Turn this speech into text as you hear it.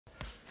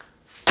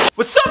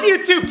What's up,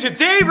 YouTube?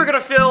 Today we're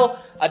gonna fill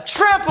a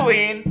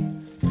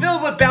trampoline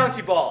filled with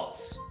bouncy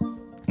balls.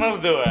 Let's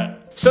do it.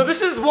 So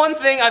this is one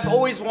thing I've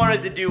always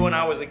wanted to do when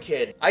I was a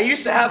kid. I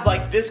used to have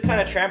like this kind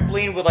of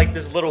trampoline with like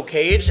this little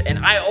cage, and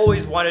I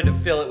always wanted to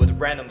fill it with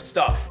random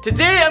stuff.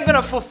 Today I'm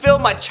gonna fulfill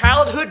my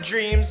childhood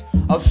dreams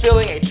of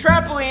filling a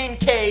trampoline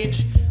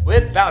cage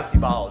with bouncy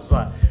balls.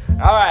 All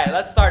right,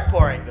 let's start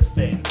pouring this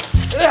thing.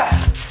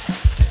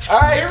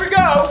 All right, here we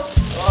go.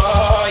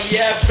 Oh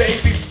yeah,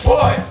 baby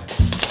boy.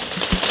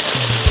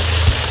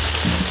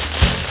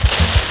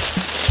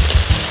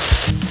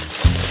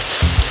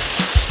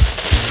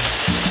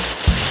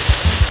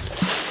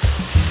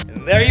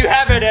 There you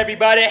have it,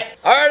 everybody.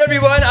 All right,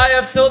 everyone, I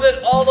have filled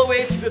it all the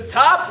way to the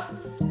top.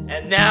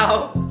 And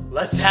now,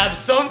 let's have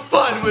some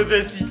fun with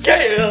this.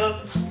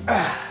 Yeah.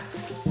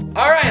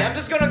 All right, I'm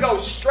just gonna go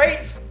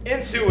straight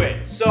into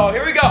it. So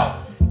here we go.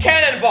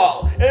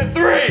 Cannonball in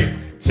 3,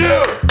 2,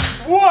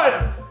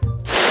 1.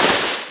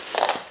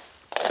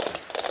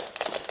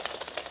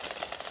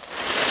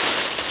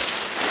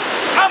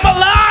 I'm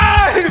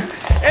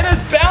alive! And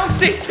it's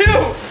bouncy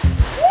too.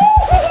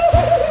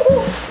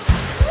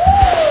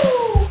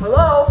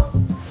 Hello?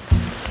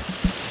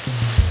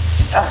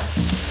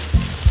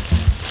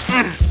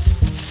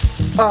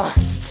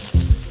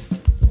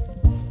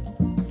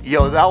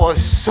 Yo, that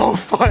was so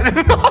fun.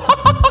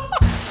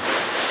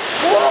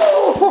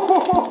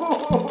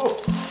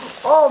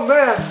 Oh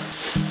man.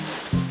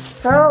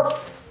 Help.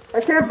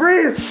 I can't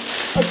breathe.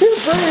 I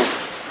can't breathe.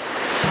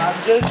 I'm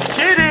just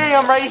kidding.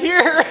 I'm right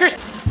here.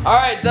 All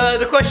right,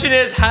 the question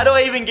is, how do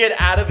I even get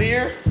out of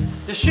here?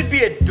 There should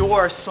be a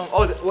door.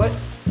 Oh, what?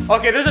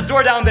 Okay, there's a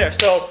door down there,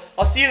 so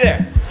I'll see you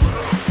there.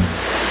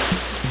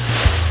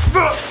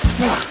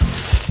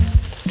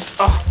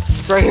 Oh,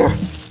 it's right here.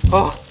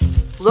 Oh,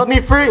 let me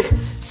free.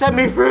 Set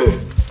me free.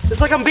 It's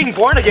like I'm being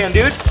born again,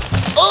 dude.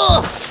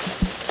 Oh.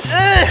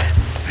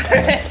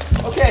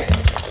 Okay.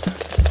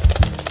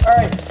 All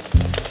right.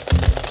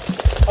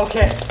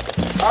 Okay.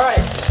 All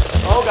right.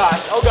 Oh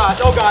gosh, oh gosh,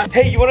 oh gosh.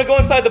 Hey, you wanna go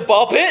inside the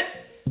ball pit?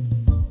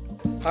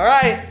 All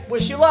right,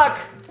 wish you luck.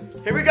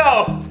 Here we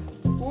go.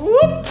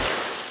 Whoop.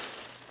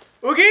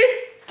 Oogie?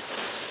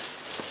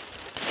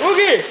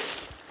 Oogie!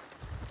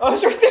 Oh,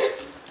 it's right there.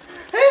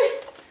 Hey!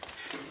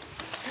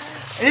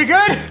 Are you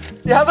good?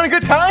 You having a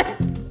good time?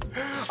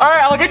 All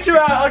right, I'll get you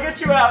out, I'll get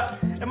you out.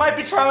 It might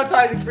be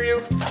traumatizing for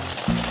you.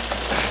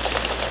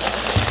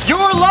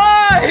 You're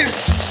alive!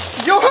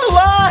 You're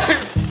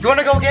alive! You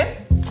wanna go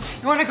again?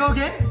 You wanna go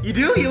again? You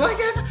do? You like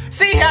it?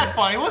 See, he had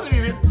fun. He wasn't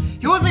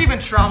even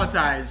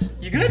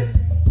traumatized. You good?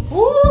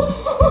 Woo!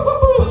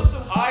 This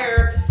is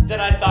higher than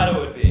I thought it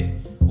would be.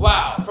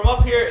 Wow, from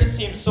up here it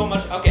seems so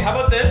much. Okay, how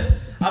about this?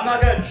 I'm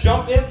not gonna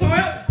jump into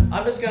it.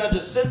 I'm just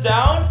gonna sit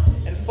down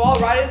and fall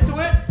right into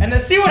it and then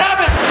see what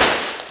happens.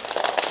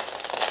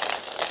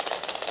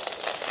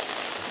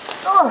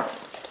 Help!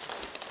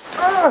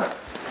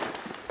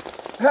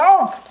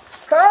 Help!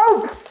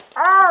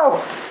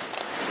 Ow!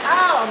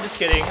 Ow! I'm just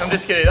kidding,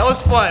 that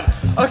was fun.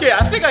 Okay,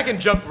 I think I can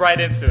jump right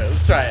into it.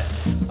 Let's try it.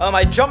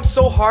 I jumped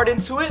so hard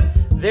into it,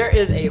 there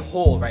is a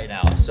hole right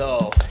now,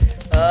 so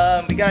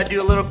we gotta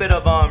do a little bit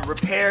of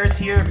repairs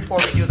here before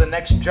we do the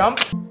next jump.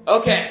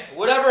 Okay,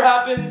 whatever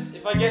happens,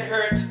 if I get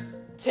hurt,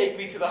 take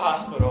me to the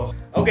hospital.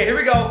 Okay, here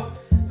we go.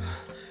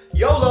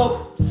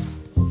 YOLO.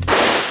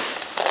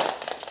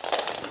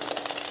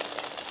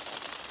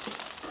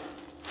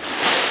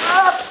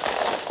 Ah!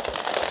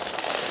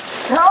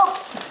 Help!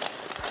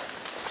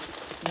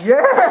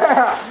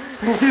 Yeah!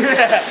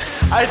 Yeah!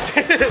 I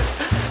did it!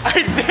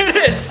 I did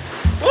it!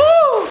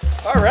 Woo!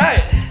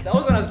 Alright, that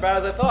wasn't as bad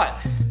as I thought.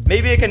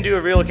 Maybe I can do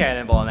a real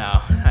cannonball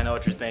now. I know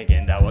what you're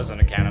thinking, that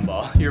wasn't a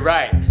cannonball. You're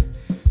right.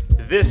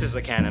 This is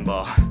a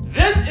cannonball.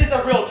 This is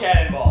a real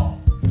cannonball.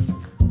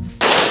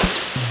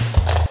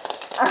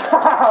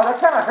 Ow, that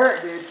kind of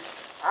hurt, dude.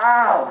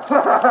 Ow.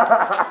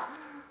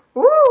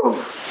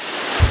 Woo.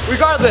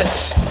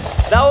 Regardless,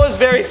 that was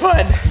very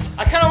fun.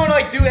 I kind of want to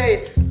like do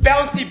a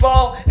bouncy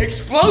ball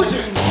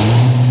explosion.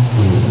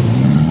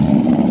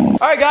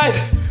 All right, guys.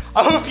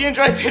 I hope you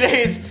enjoyed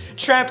today's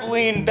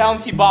trampoline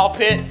bouncy ball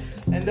pit.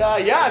 And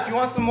yeah, if you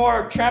want some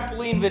more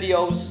trampoline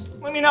videos,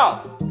 let me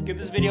know. Give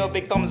this video a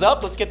big thumbs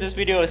up. Let's get this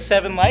video to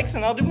 7 likes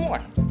and I'll do more.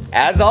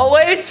 As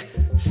always,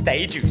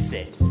 stay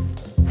juicy.